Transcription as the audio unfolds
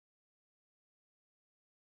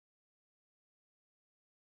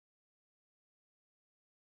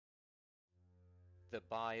The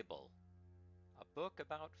Bible, a book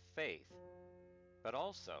about faith, but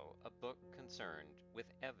also a book concerned with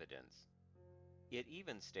evidence. It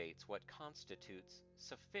even states what constitutes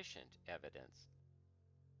sufficient evidence.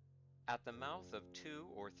 At the mouth of 2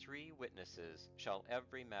 or 3 witnesses shall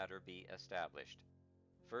every matter be established.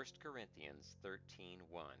 1 Corinthians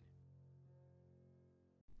 13:1.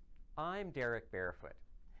 I'm Darek Barefoot,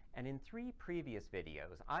 and in 3 previous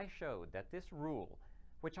videos I showed that this rule,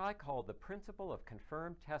 which I call the principle of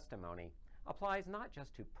confirmed testimony, applies not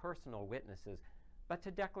just to personal witnesses, but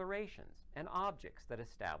to declarations and objects that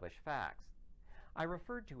establish facts. I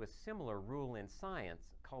referred to a similar rule in science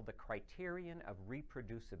called the criterion of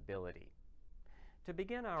reproducibility. To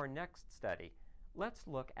begin our next study, let's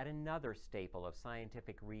look at another staple of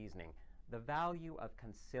scientific reasoning, the value of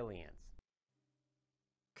consilience.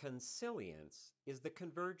 Consilience is the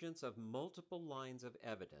convergence of multiple lines of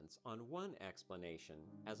evidence on one explanation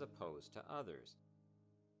as opposed to others.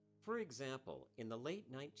 For example, in the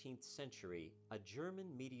late 19th century, a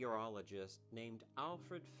German meteorologist named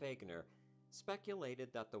Alfred Wegener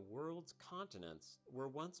speculated that the world's continents were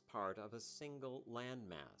once part of a single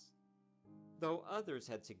landmass. Though others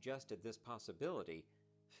had suggested this possibility,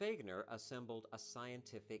 Wegener assembled a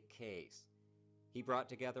scientific case. He brought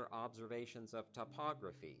together observations of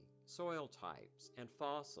topography, soil types, and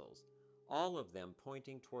fossils, all of them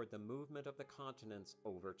pointing toward the movement of the continents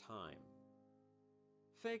over time.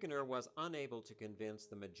 Wegener was unable to convince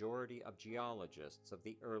the majority of geologists of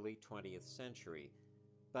the early 20th century,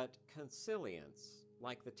 but consilience,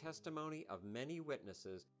 like the testimony of many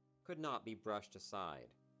witnesses, could not be brushed aside.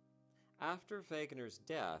 After Wegener's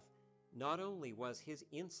death, not only was his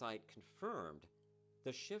insight confirmed,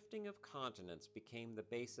 the shifting of continents became the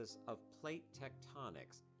basis of plate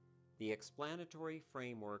tectonics, the explanatory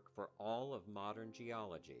framework for all of modern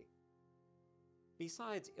geology.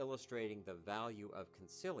 Besides illustrating the value of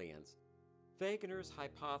consilience, Wegener's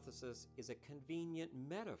hypothesis is a convenient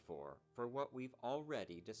metaphor for what we've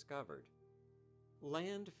already discovered.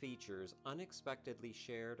 Land features unexpectedly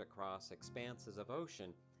shared across expanses of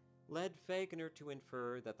ocean led Wegener to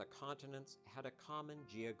infer that the continents had a common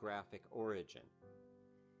geographic origin.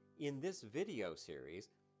 In this video series,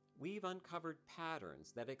 we've uncovered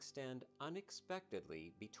patterns that extend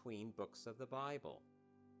unexpectedly between books of the Bible.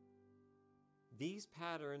 These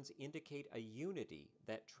patterns indicate a unity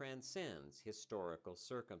that transcends historical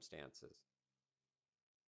circumstances.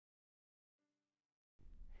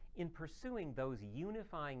 In pursuing those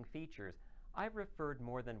unifying features, I've referred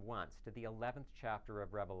more than once to the 11th chapter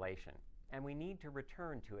of Revelation, and we need to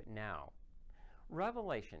return to it now.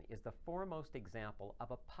 Revelation is the foremost example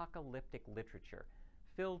of apocalyptic literature,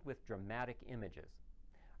 filled with dramatic images.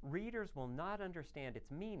 Readers will not understand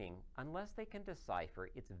its meaning unless they can decipher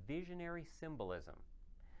its visionary symbolism.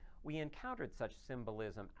 We encountered such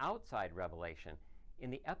symbolism outside Revelation in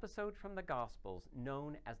the episode from the Gospels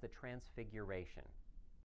known as the Transfiguration.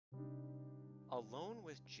 Alone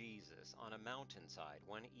with Jesus on a mountainside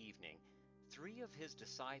one evening, 3 of his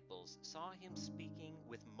disciples saw him speaking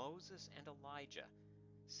with Moses and Elijah,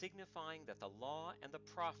 signifying that the law and the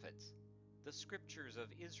prophets, the scriptures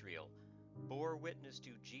of Israel, bore witness to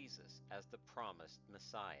Jesus as the promised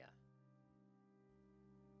Messiah.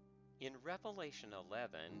 In Revelation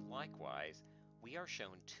 11, likewise, we are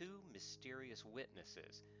shown 2 mysterious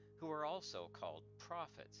witnesses who are also called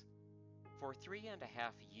prophets. For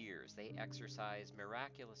 3.5 years they exercise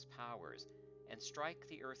miraculous powers and strike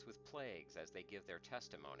the earth with plagues as they give their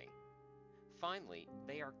testimony. Finally,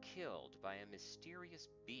 they are killed by a mysterious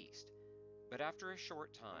beast, but after a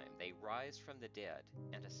short time they rise from the dead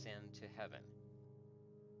and ascend to heaven.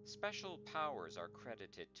 Special powers are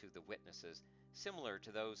credited to the witnesses, similar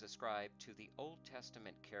to those ascribed to the Old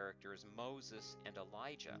Testament characters Moses and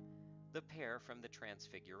Elijah, the pair from the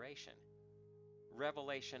Transfiguration.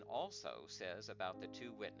 Revelation also says about the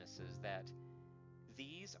 2 witnesses that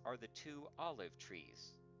these are the 2 olive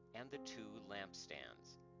trees and the 2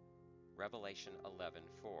 lampstands. Revelation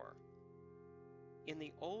 11:4. In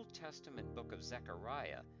the Old Testament book of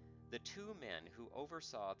Zechariah, the 2 men who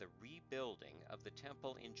oversaw the rebuilding of the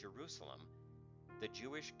temple in Jerusalem, the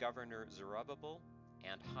Jewish governor Zerubbabel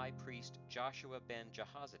and high priest Joshua ben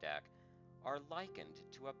Jehozadak, are likened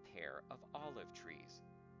to a pair of olive trees.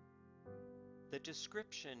 The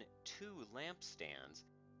description 2 lampstands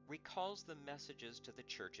recalls the messages to the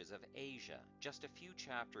churches of Asia just a few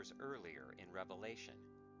chapters earlier in Revelation.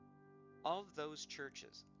 Of those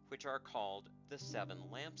churches, which are called the 7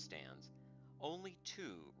 lampstands, only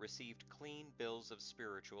 2 received clean bills of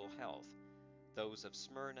spiritual health, those of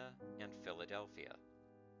Smyrna and Philadelphia.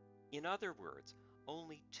 In other words,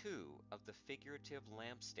 only 2 of the figurative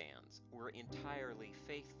lampstands were entirely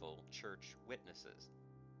faithful church witnesses.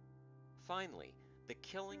 Finally, the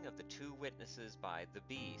killing of the 2 witnesses by the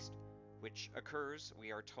beast, which occurs, we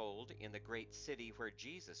are told, in the great city where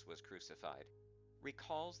Jesus was crucified,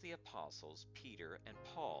 recalls the apostles Peter and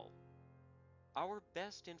Paul. Our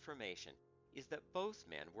best information is that both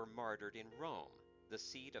men were martyred in Rome, the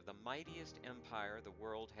seat of the mightiest empire the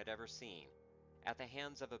world had ever seen, at the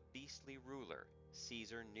hands of a beastly ruler,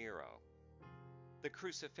 Caesar Nero. The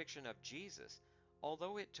crucifixion of Jesus,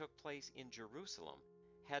 although it took place in Jerusalem,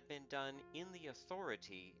 had been done in the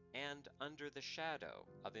authority and under the shadow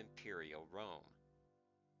of imperial Rome.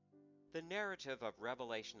 The narrative of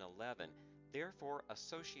Revelation 11 therefore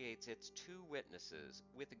associates its 2 witnesses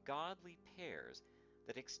with godly pairs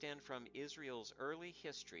that extend from Israel's early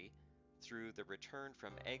history through the return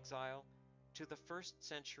from exile to the first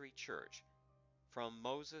century church, from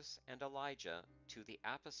Moses and Elijah to the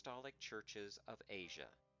apostolic churches of Asia.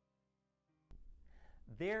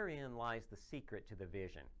 Therein lies the secret to the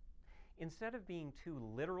vision. Instead of being 2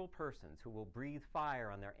 literal persons who will breathe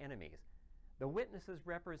fire on their enemies, the witnesses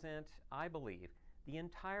represent, I believe, the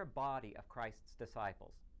entire body of Christ's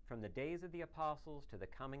disciples, from the days of the apostles to the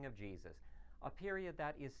coming of Jesus, a period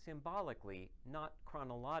that is symbolically, not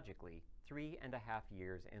chronologically, 3.5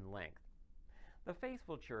 years in length. The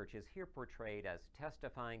faithful church is here portrayed as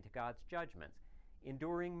testifying to God's judgments,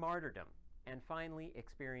 enduring martyrdom, and finally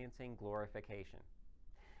experiencing glorification.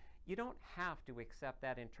 You don't have to accept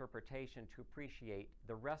that interpretation to appreciate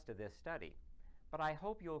the rest of this study, but I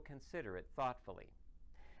hope you'll consider it thoughtfully.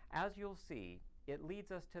 As you'll see, it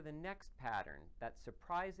leads us to the next pattern that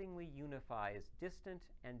surprisingly unifies distant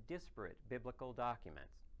and disparate biblical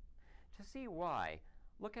documents. To see why,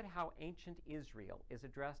 look at how ancient Israel is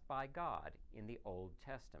addressed by God in the Old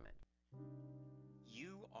Testament.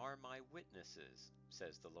 "You are my witnesses,"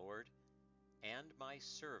 says the Lord, "and my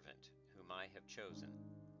servant whom I have chosen."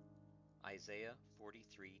 Isaiah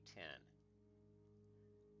 43:10.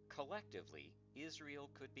 Collectively, Israel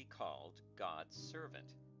could be called God's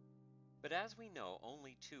servant. But as we know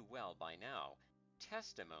only too well by now,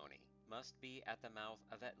 testimony must be at the mouth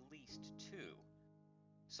of at least 2.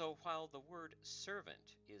 So while the word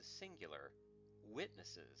servant is singular,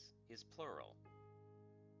 witnesses is plural.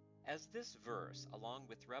 As this verse, along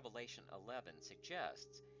with Revelation 11,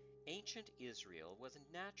 suggests, ancient Israel was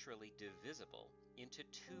naturally divisible into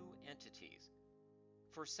 2 entities.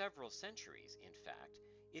 For several centuries, in fact,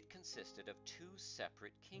 it consisted of 2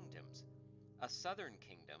 separate kingdoms, a southern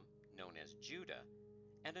kingdom known as Judah,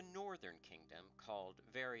 and a northern kingdom called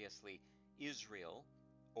variously Israel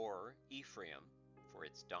or Ephraim for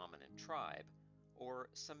its dominant tribe, or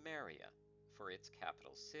Samaria for its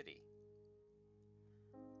capital city.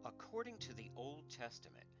 According to the Old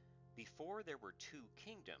Testament, before there were 2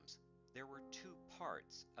 kingdoms, there were 2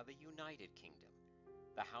 parts of a united kingdom,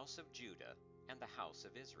 the house of Judah and the house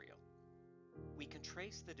of Israel. We can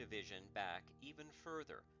trace the division back even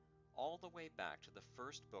further, all the way back to the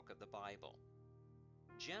first book of the Bible.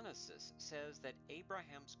 Genesis says that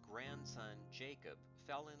Abraham's grandson Jacob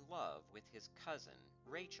fell in love with his cousin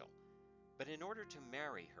Rachel, but in order to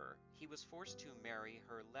marry her, he was forced to marry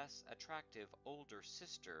her less attractive older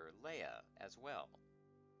sister Leah as well.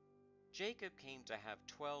 Jacob came to have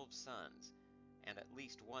 12 sons and at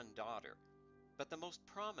least 1 daughter, but the most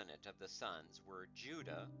prominent of the sons were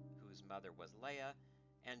Judah, whose mother was Leah,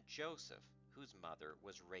 and Joseph, whose mother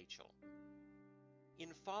was Rachel.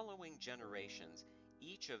 In following generations,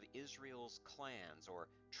 each of Israel's clans or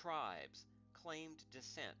tribes claimed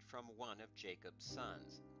descent from one of Jacob's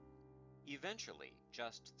sons. Eventually,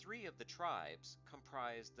 just 3 of the tribes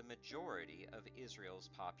comprised the majority of Israel's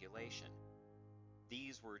population.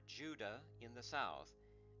 These were Judah in the south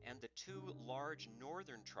and the 2 large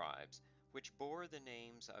northern tribes which bore the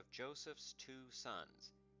names of Joseph's 2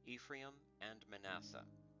 sons, Ephraim and Manasseh.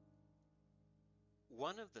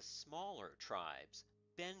 One of the smaller tribes,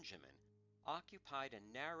 Benjamin, occupied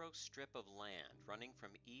a narrow strip of land running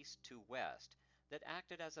from east to west that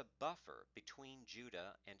acted as a buffer between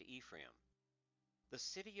Judah and Ephraim. The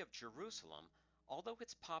city of Jerusalem, although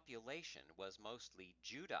its population was mostly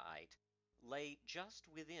Judahite, lay just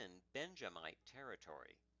within Benjamite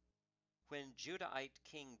territory. When Judahite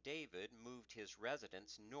King David moved his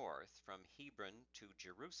residence north from Hebron to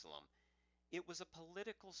Jerusalem, it was a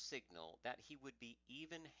political signal that he would be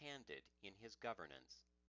even-handed in his governance.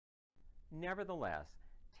 Nevertheless,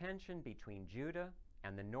 tension between Judah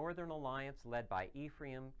and the northern alliance led by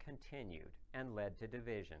Ephraim continued and led to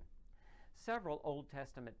division. Several Old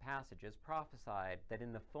Testament passages prophesied that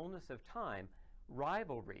in the fullness of time,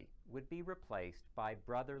 rivalry would be replaced by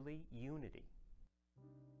brotherly unity.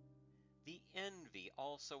 The envy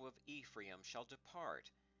also of Ephraim shall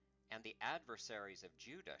depart, and the adversaries of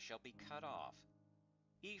Judah shall be cut off.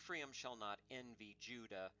 Ephraim shall not envy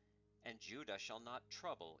Judah, and Judah shall not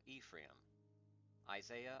trouble Ephraim.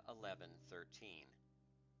 Isaiah 11:13.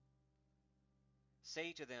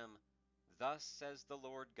 Say to them, Thus says the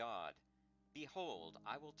Lord God, Behold,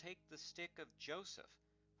 I will take the stick of Joseph,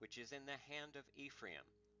 which is in the hand of Ephraim,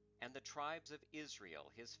 and the tribes of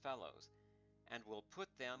Israel his fellows, and will put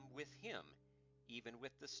them with him, even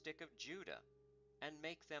with the stick of Judah, and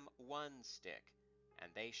make them one stick,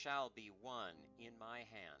 and they shall be one in my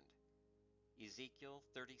hand. Ezekiel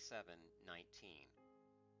 37:19.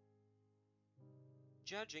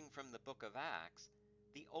 Judging from the book of Acts,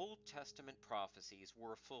 the Old Testament prophecies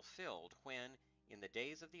were fulfilled when, in the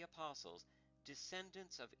days of the apostles,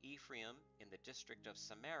 descendants of Ephraim in the district of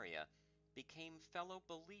Samaria became fellow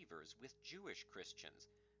believers with Jewish Christians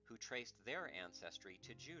who traced their ancestry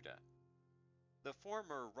to Judah. The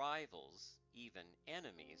former rivals, even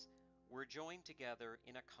enemies, were joined together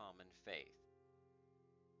in a common faith.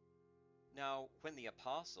 Now, when the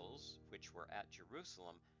apostles, which were at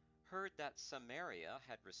Jerusalem, heard that Samaria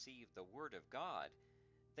had received the word of God,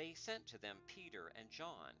 they sent to them Peter and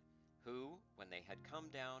John, who, when they had come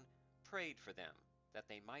down, prayed for them, that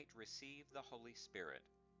they might receive the Holy Spirit.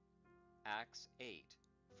 Acts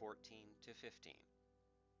 8:14-15.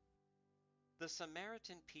 The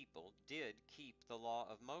Samaritan people did keep the law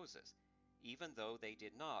of Moses, even though they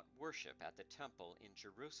did not worship at the temple in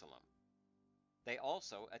Jerusalem. They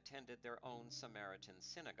also attended their own Samaritan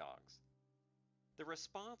synagogues. The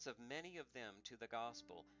response of many of them to the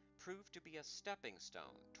gospel proved to be a stepping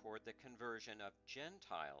stone toward the conversion of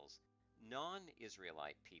Gentiles,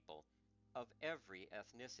 non-Israelite people of every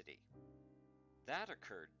ethnicity. That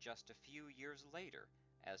occurred just a few years later,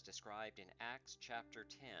 as described in Acts chapter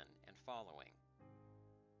 10 and following.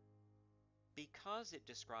 Because it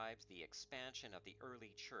describes the expansion of the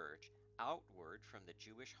early church outward from the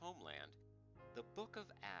Jewish homeland, the book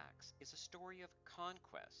of Acts is a story of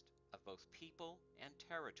conquest of both people and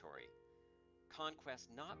territory. Conquest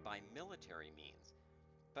not by military means,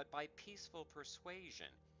 but by peaceful persuasion,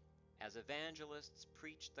 as evangelists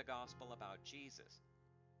preached the gospel about Jesus.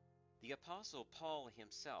 The Apostle Paul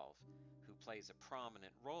himself, who plays a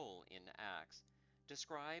prominent role in Acts,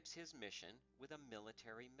 describes his mission with a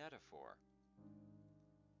military metaphor.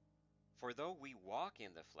 For though we walk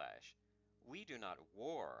in the flesh, we do not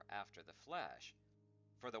war after the flesh.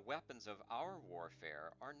 For the weapons of our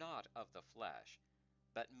warfare are not of the flesh,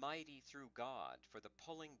 but mighty through God for the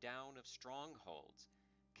pulling down of strongholds,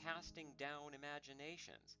 casting down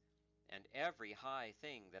imaginations, and every high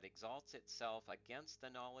thing that exalts itself against the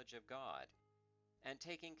knowledge of God, and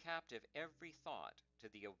taking captive every thought to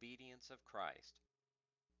the obedience of Christ.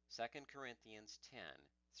 2 Corinthians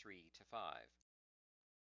 10:3-5.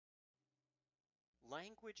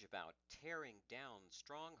 Language about tearing down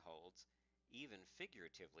strongholds, even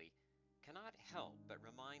figuratively, cannot help but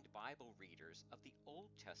remind Bible readers of the Old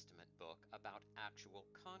Testament book about actual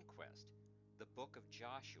conquest, the book of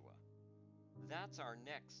Joshua. That's our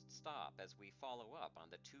next stop as we follow up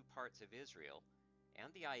on the two parts of Israel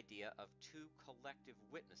and the idea of two collective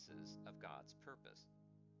witnesses of God's purpose.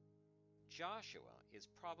 Joshua is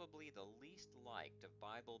probably the least liked of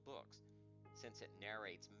Bible books, since it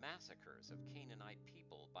narrates massacres of Canaanite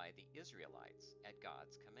people by the Israelites at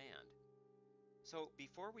God's command. So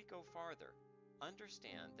before we go farther,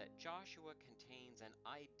 understand that Joshua contains an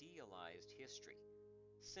idealized history,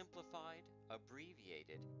 simplified,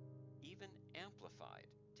 abbreviated, even amplified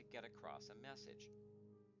to get across a message.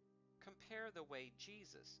 Compare the way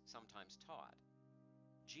Jesus sometimes taught.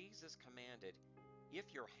 Jesus commanded,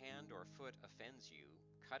 "If your hand or foot offends you,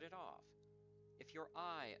 cut it off. If your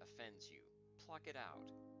eye offends you, pluck it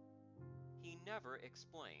out." He never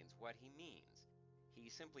explains what he means. He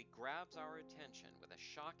simply grabs our attention with a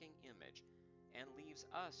shocking image and leaves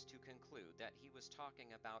us to conclude that he was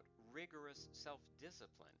talking about rigorous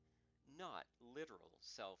self-discipline, not literal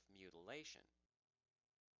self-mutilation.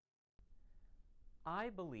 I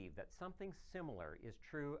believe that something similar is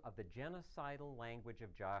true of the genocidal language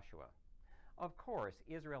of Joshua. Of course,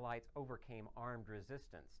 Israelites overcame armed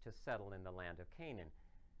resistance to settle in the land of Canaan,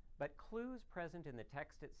 but clues present in the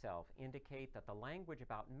text itself indicate that the language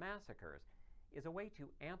about massacres is a way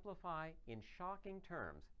to amplify, in shocking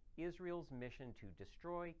terms, Israel's mission to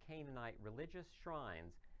destroy Canaanite religious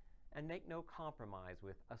shrines and make no compromise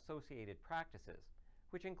with associated practices,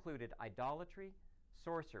 which included idolatry,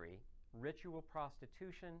 sorcery, ritual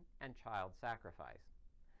prostitution, and child sacrifice.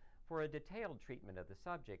 For a detailed treatment of the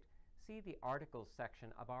subject, see the articles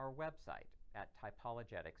section of our website at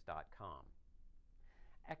typologetics.com.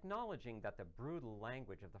 Acknowledging that the brutal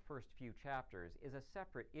language of the first few chapters is a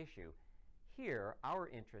separate issue, here our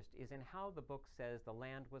interest is in how the book says the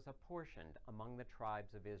land was apportioned among the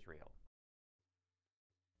tribes of Israel.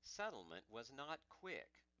 Settlement was not quick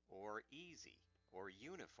or easy or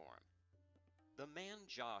uniform. The man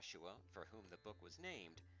Joshua, for whom the book was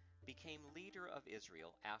named, became leader of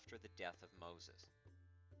Israel after the death of Moses.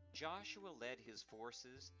 Joshua led his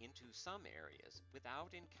forces into some areas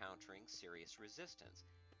without encountering serious resistance,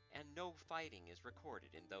 and no fighting is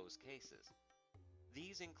recorded in those cases.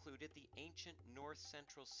 These included the ancient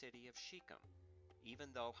north-central city of Shechem, even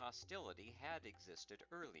though hostility had existed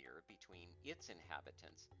earlier between its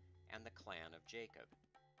inhabitants and the clan of Jacob.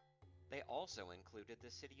 They also included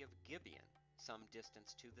the city of Gibeon, some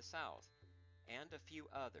distance to the south, and a few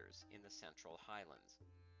others in the central highlands.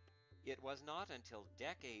 It was not until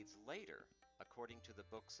decades later, according to the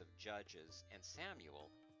books of Judges and Samuel,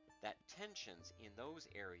 that tensions in those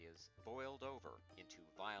areas boiled over into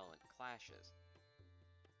violent clashes.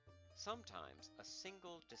 Sometimes a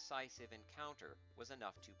single decisive encounter was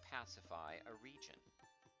enough to pacify a region.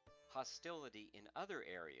 Hostility in other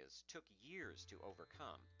areas took years to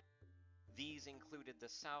overcome. These included the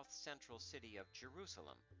south-central city of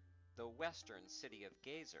Jerusalem, the western city of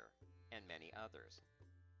Gezer, and many others.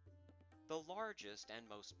 The largest and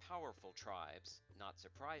most powerful tribes, not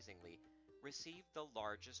surprisingly, received the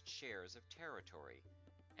largest shares of territory,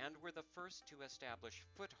 and were the first to establish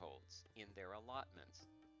footholds in their allotments.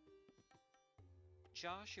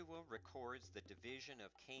 Joshua records the division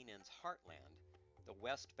of Canaan's heartland, the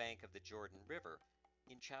west bank of the Jordan River,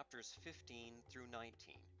 in chapters 15 through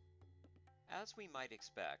 19. As we might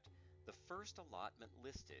expect, the first allotment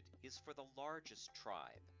listed is for the largest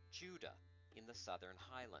tribe, Judah, in the southern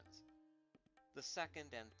highlands. The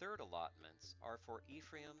second and third allotments are for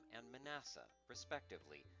Ephraim and Manasseh,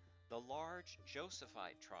 respectively, the large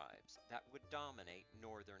Josephite tribes that would dominate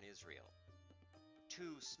northern Israel.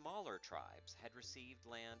 Two smaller tribes had received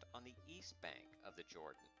land on the east bank of the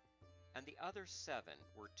Jordan, and the other 7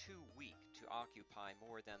 were too weak to occupy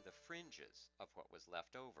more than the fringes of what was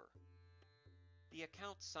left over. The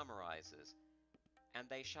account summarizes, "And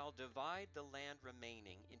they shall divide the land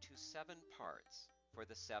remaining into 7 parts for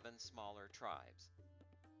the 7 smaller tribes.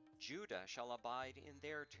 Judah shall abide in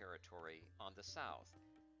their territory on the south,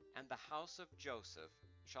 and the house of Joseph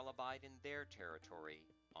shall abide in their territory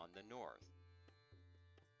on the north."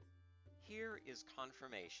 Here is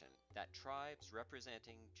confirmation that tribes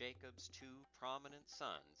representing Jacob's 2 prominent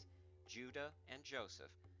sons, Judah and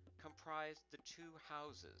Joseph, comprised the 2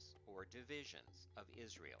 houses or divisions of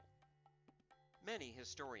Israel. Many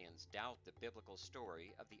historians doubt the biblical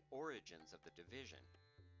story of the origins of the division,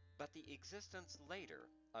 but the existence later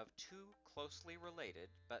of 2 closely related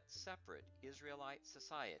but separate Israelite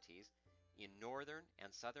societies in northern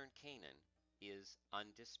and southern Canaan is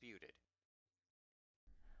undisputed.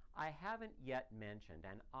 I haven't yet mentioned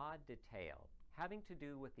an odd detail having to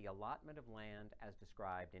do with the allotment of land as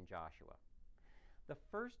described in Joshua. The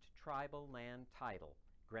first tribal land title,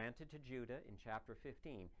 granted to Judah in chapter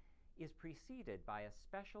 15, is preceded by a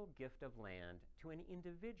special gift of land to an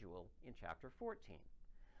individual in chapter 14.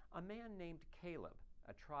 A man named Caleb,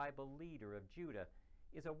 a tribal leader of Judah,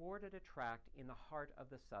 is awarded a tract in the heart of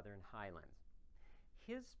the southern highlands.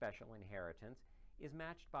 His special inheritance is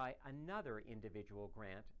matched by another individual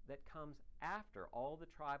grant that comes after all the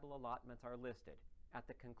tribal allotments are listed at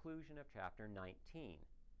the conclusion of chapter 19.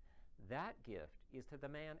 That gift is to the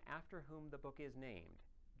man after whom the book is named,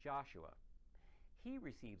 Joshua. He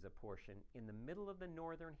receives a portion in the middle of the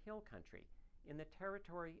northern hill country in the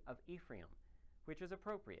territory of Ephraim, which is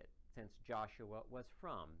appropriate since Joshua was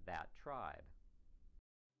from that tribe.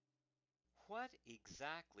 What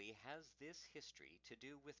exactly has this history to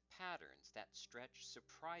do with patterns that stretch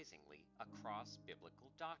surprisingly across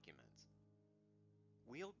biblical documents?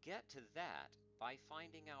 We'll get to that by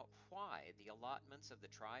finding out why the allotments of the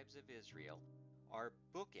tribes of Israel are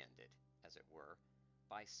bookended, as it were,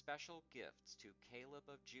 by special gifts to Caleb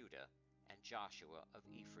of Judah and Joshua of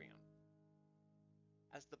Ephraim.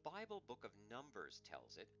 As the Bible book of Numbers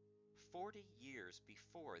tells it, 40 years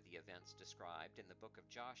before the events described in the book of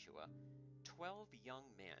Joshua, 12 young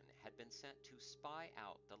men had been sent to spy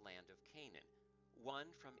out the land of Canaan,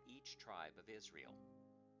 one from each tribe of Israel.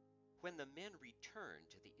 When the men returned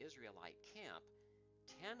to the Israelite camp,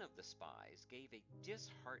 10 of the spies gave a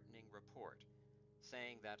disheartening report,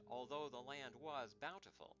 saying that although the land was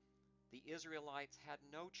bountiful, the Israelites had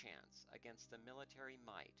no chance against the military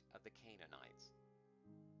might of the Canaanites.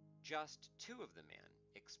 Just 2 of the men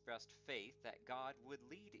expressed faith that God would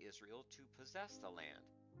lead Israel to possess the land,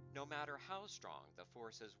 no matter how strong the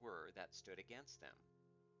forces were that stood against them.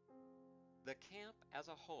 The camp as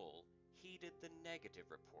a whole heeded the negative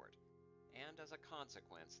report, and as a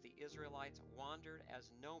consequence, the Israelites wandered as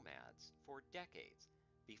nomads for decades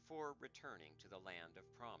before returning to the land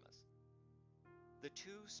of promise. The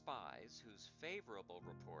two spies whose favorable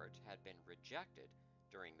report had been rejected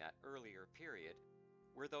during that earlier period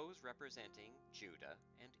were those representing Judah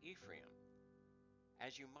and Ephraim.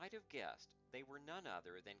 As you might have guessed, they were none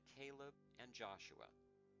other than Caleb and Joshua.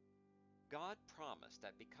 God promised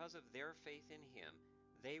that because of their faith in him,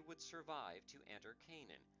 they would survive to enter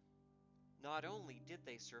Canaan. Not only did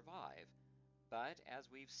they survive, but as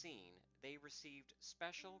we've seen, they received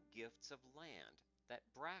special gifts of land that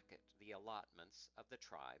bracket the allotments of the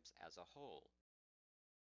tribes as a whole.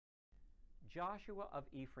 Joshua of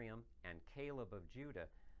Ephraim and Caleb of Judah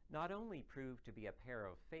not only proved to be a pair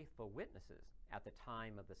of faithful witnesses at the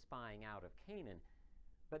time of the spying out of Canaan,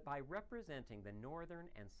 but by representing the northern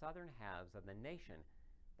and southern halves of the nation,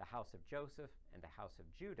 the house of Joseph and the house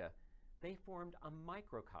of Judah, they formed a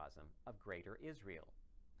microcosm of greater Israel.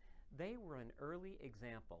 They were an early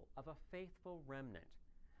example of a faithful remnant,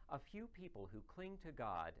 a few people who cling to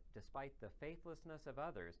God despite the faithlessness of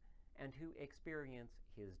others and who experience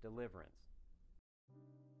his deliverance.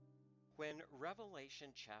 When Revelation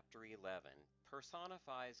chapter 11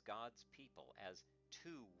 personifies God's people as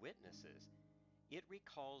two witnesses, it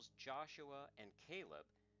recalls Joshua and Caleb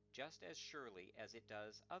just as surely as it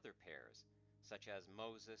does other pairs, such as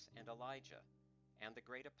Moses and Elijah, and the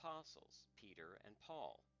great apostles, Peter and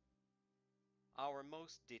Paul. Our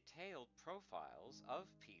most detailed profiles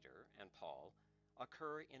of Peter and Paul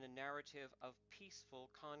occur in a narrative of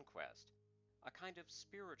peaceful conquest, a kind of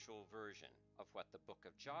spiritual version of what the book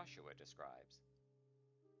of Joshua describes.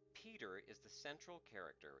 Peter is the central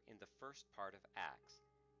character in the first part of Acts,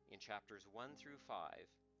 in chapters 1 through 5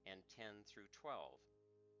 and 10 through 12.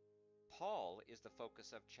 Paul is the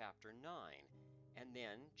focus of chapter 9, and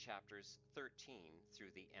then chapters 13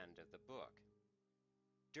 through the end of the book.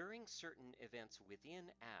 During certain events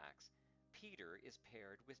within Acts, Peter is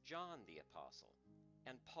paired with John the Apostle,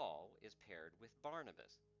 and Paul is paired with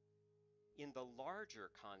Barnabas. In the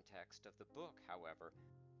larger context of the book, however,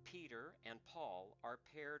 Peter and Paul are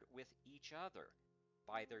paired with each other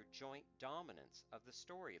by their joint dominance of the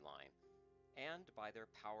storyline and by their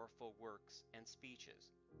powerful works and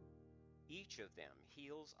speeches. Each of them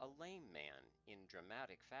heals a lame man in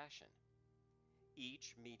dramatic fashion.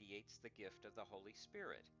 Each mediates the gift of the Holy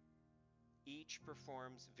Spirit. Each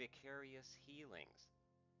performs vicarious healings.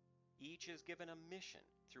 Each is given a mission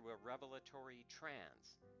through a revelatory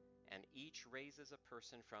trance, and each raises a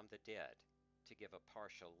person from the dead, to give a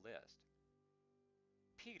partial list.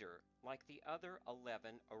 Peter, like the other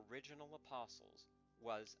 11 original apostles,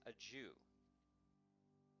 was a Jew.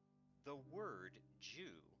 The word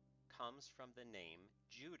Jew comes from the name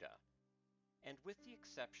Judah, and with the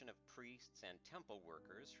exception of priests and temple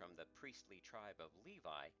workers from the priestly tribe of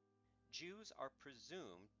Levi, Jews are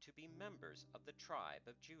presumed to be members of the tribe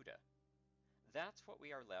of Judah. That's what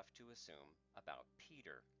we are left to assume about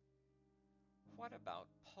Peter. What about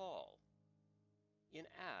Paul? In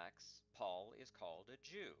Acts, Paul is called a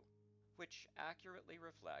Jew, which accurately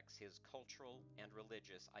reflects his cultural and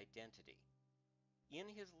religious identity. In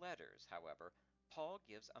his letters, however, Paul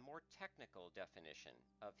gives a more technical definition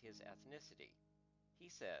of his ethnicity. He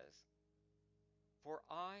says, "For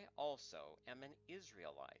I also am an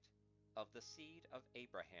Israelite, of the seed of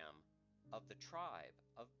Abraham, of the tribe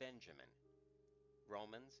of Benjamin."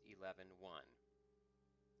 Romans 11:1.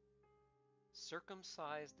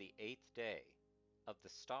 Circumcised the 8th day, of the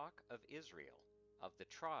stock of Israel, of the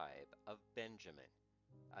tribe of Benjamin,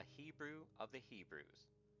 a Hebrew of the Hebrews.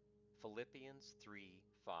 Philippians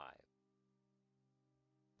 3:5.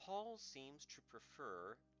 Paul seems to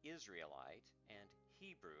prefer Israelite and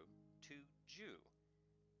Hebrew to Jew,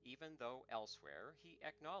 even though elsewhere he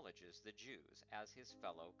acknowledges the Jews as his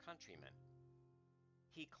fellow countrymen.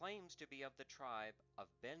 He claims to be of the tribe of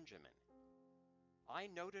Benjamin. I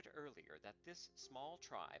noted earlier that this small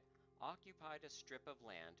tribe occupied a strip of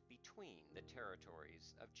land between the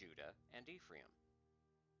territories of Judah and Ephraim.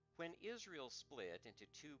 When Israel split into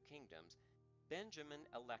two kingdoms, Benjamin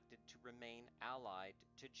elected to remain allied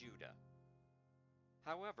to Judah.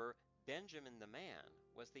 However, Benjamin the man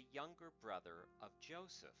was the younger brother of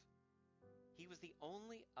Joseph. He was the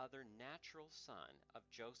only other natural son of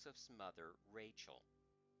Joseph's mother, Rachel.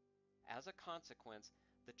 As a consequence,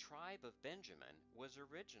 the tribe of Benjamin was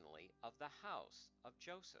originally of the house of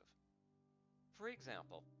Joseph. For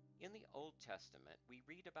example, in the Old Testament, we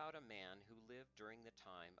read about a man who lived during the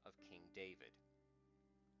time of King David.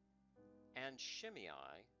 "And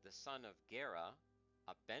Shimei, the son of Gera,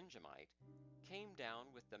 a Benjamite, came down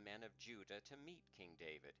with the men of Judah to meet King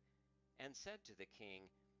David, and said to the king,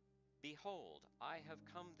 Behold, I have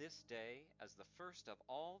come this day as the first of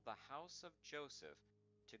all the house of Joseph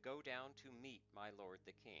to go down to meet my lord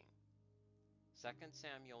the king. 2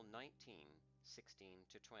 Samuel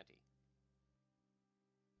 19:16-20.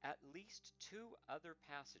 At least two other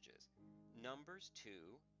passages, Numbers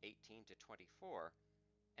 2:18-24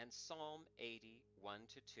 and Psalm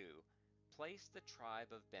 80:1-2, place the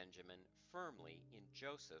tribe of Benjamin firmly in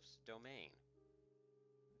Joseph's domain.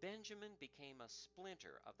 Benjamin became a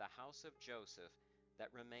splinter of the house of Joseph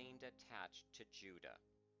that remained attached to Judah.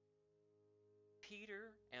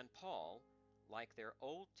 Peter and Paul, like their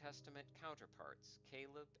Old Testament counterparts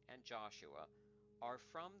Caleb and Joshua, are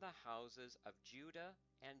from the houses of Judah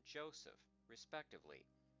and Joseph, respectively,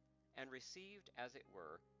 and received, as it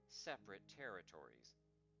were, separate territories.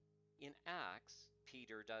 In Acts,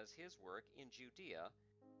 Peter does his work in Judea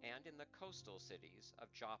and in the coastal cities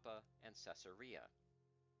of Joppa and Caesarea.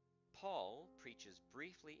 Paul preaches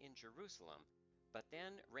briefly in Jerusalem, but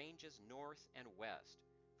then ranges north and west,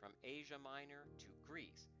 from Asia Minor to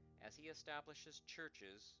Greece, as he establishes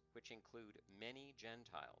churches which include many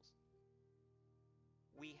Gentiles.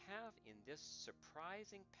 We have in this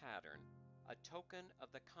surprising pattern a token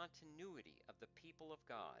of the continuity of the people of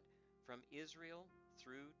God from Israel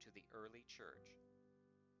through to the early church.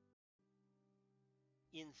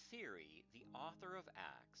 In theory, the author of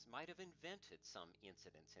Acts might have invented some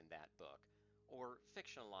incidents in that book, or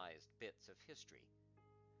fictionalized bits of history.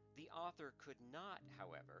 The author could not,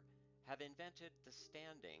 however, have invented the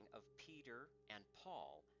standing of Peter and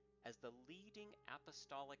Paul as the leading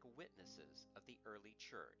apostolic witnesses of the early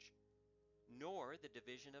church, nor the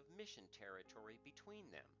division of mission territory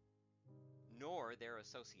between them, nor their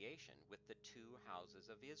association with the two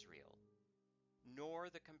houses of Israel, nor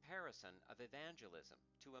the comparison of evangelism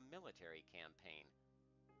to a military campaign.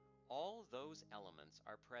 All those elements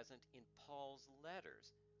are present in Paul's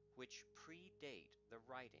letters, which predate the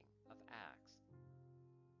writing of Acts.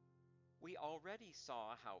 We already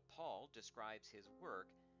saw how Paul describes his work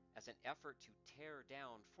as an effort to tear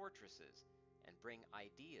down fortresses and bring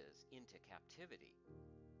ideas into captivity.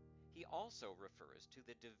 He also refers to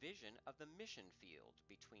the division of the mission field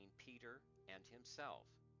between Peter and himself.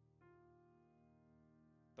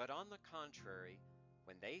 But on the contrary,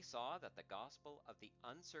 when they saw that the gospel of the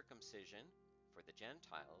uncircumcision for the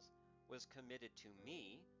Gentiles was committed to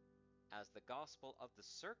me, as the gospel of the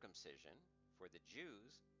circumcision for the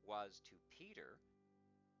Jews was to Peter,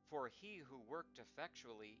 for he who worked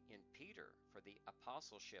effectually in Peter for the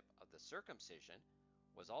apostleship of the circumcision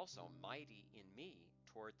was also mighty in me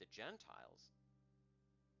toward the Gentiles.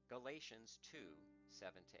 Galatians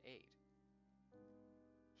 2:7-8.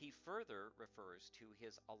 He further refers to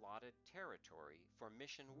his allotted territory for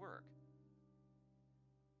mission work.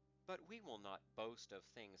 But we will not boast of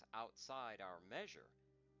things outside our measure,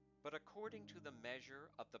 but according to the measure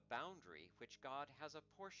of the boundary which God has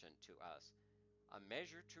apportioned to us, a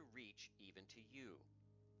measure to reach even to you.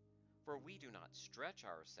 For we do not stretch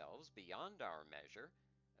ourselves beyond our measure,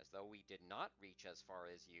 as though we did not reach as far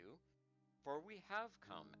as you, for we have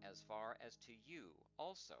come as far as to you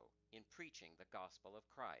also in preaching the gospel of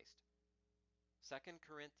Christ. 2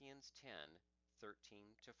 Corinthians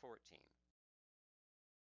 10:13-14.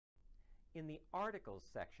 In the Articles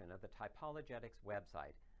section of the Typologetics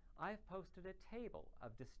website, I've posted a table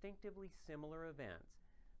of distinctively similar events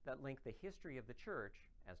that link the history of the church,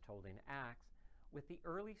 as told in Acts, with the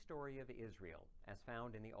early story of Israel, as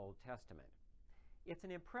found in the Old Testament. It's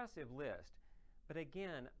an impressive list, but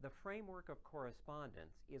again, the framework of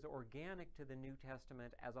correspondence is organic to the New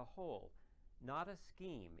Testament as a whole, not a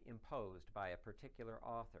scheme imposed by a particular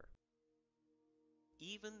author.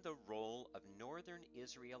 Even the role of northern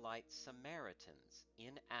Israelite Samaritans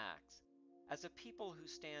in Acts as a people who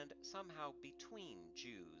stand somehow between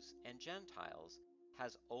Jews and Gentiles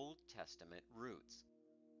has Old Testament roots.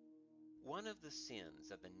 One of the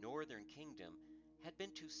sins of the northern kingdom had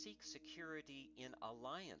been to seek security in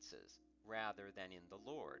alliances rather than in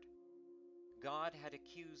the Lord. God had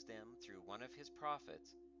accused them through one of his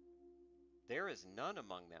prophets. There is none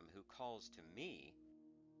among them who calls to me.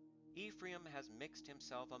 Ephraim has mixed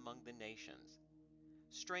himself among the nations.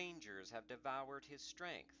 Strangers have devoured his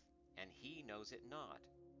strength, and he knows it not.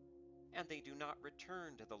 And they do not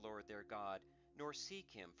return to the Lord their God, nor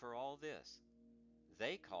seek him for all this.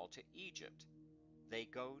 They call to Egypt. They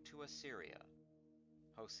go to Assyria.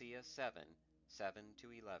 Hosea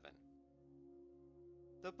 7:7-11.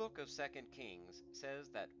 The book of 2 Kings says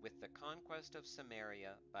that with the conquest of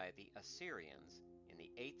Samaria by the Assyrians in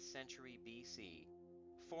the 8th century BC,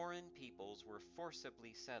 foreign peoples were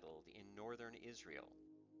forcibly settled in northern Israel.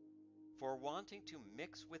 For wanting to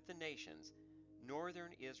mix with the nations,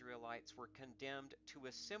 northern Israelites were condemned to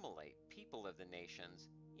assimilate people of the nations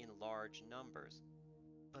in large numbers.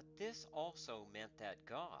 But this also meant that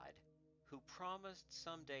God, who promised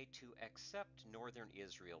someday to accept northern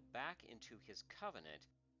Israel back into his covenant,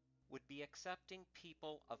 would be accepting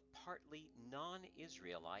people of partly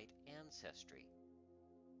non-Israelite ancestry.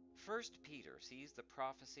 1 Peter sees the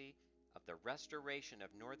prophecy of the restoration of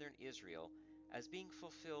northern Israel as being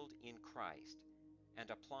fulfilled in Christ and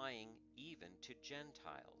applying even to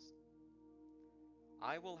Gentiles.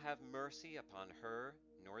 I will have mercy upon her,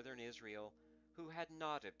 northern Israel, who had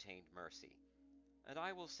not obtained mercy. And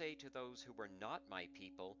I will say to those who were not my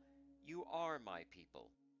people, You are my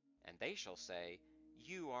people. And they shall say,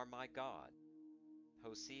 You are my God.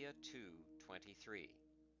 Hosea 2:23.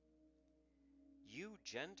 You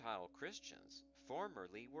Gentile Christians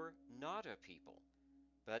formerly were not a people,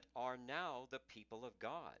 but are now the people of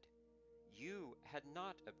God. You had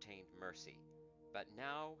not obtained mercy, but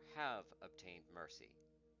now have obtained mercy.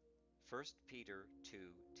 1 Peter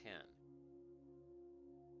 2:10.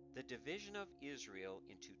 The division of Israel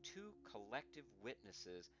into two collective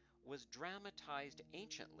witnesses was dramatized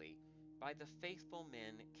anciently by the faithful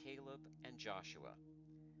men Caleb and Joshua.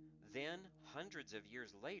 Then, hundreds of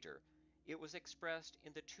years later, it was expressed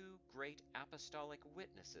in the two great apostolic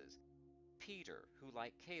witnesses, Peter, who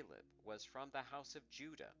like Caleb was from the house of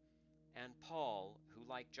Judah, and Paul, who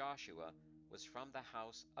like Joshua was from the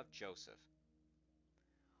house of Joseph.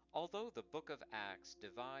 Although the book of Acts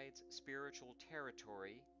divides spiritual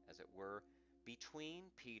territory, as it were, between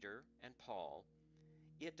Peter and Paul,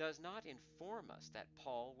 it does not inform us that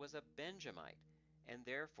Paul was a Benjamite and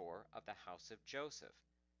therefore of the house of Joseph.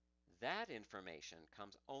 That information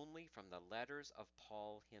comes only from the letters of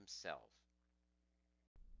Paul himself.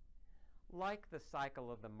 Like the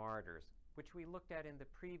cycle of the martyrs, which we looked at in the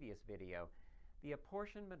previous video, the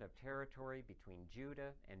apportionment of territory between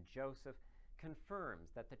Judah and Joseph confirms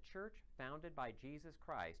that the church founded by Jesus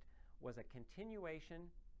Christ was a continuation,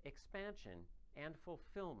 expansion, and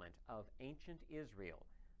fulfillment of ancient Israel,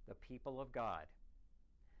 the people of God.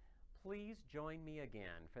 Please join me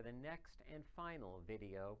again for the next and final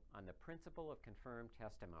video on the principle of confirmed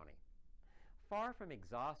testimony. Far from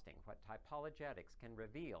exhausting what typologetics can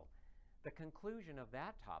reveal, the conclusion of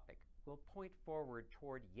that topic will point forward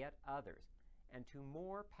toward yet others and to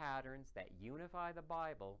more patterns that unify the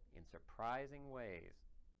Bible in surprising ways.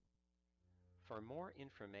 For more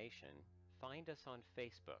information, find us on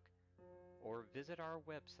Facebook or visit our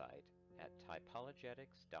website at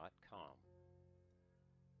typologetics.com.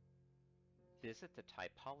 Visit the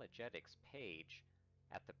Typologetics page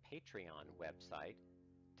at the Patreon website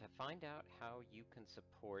to find out how you can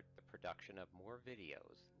support the production of more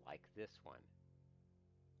videos like this one.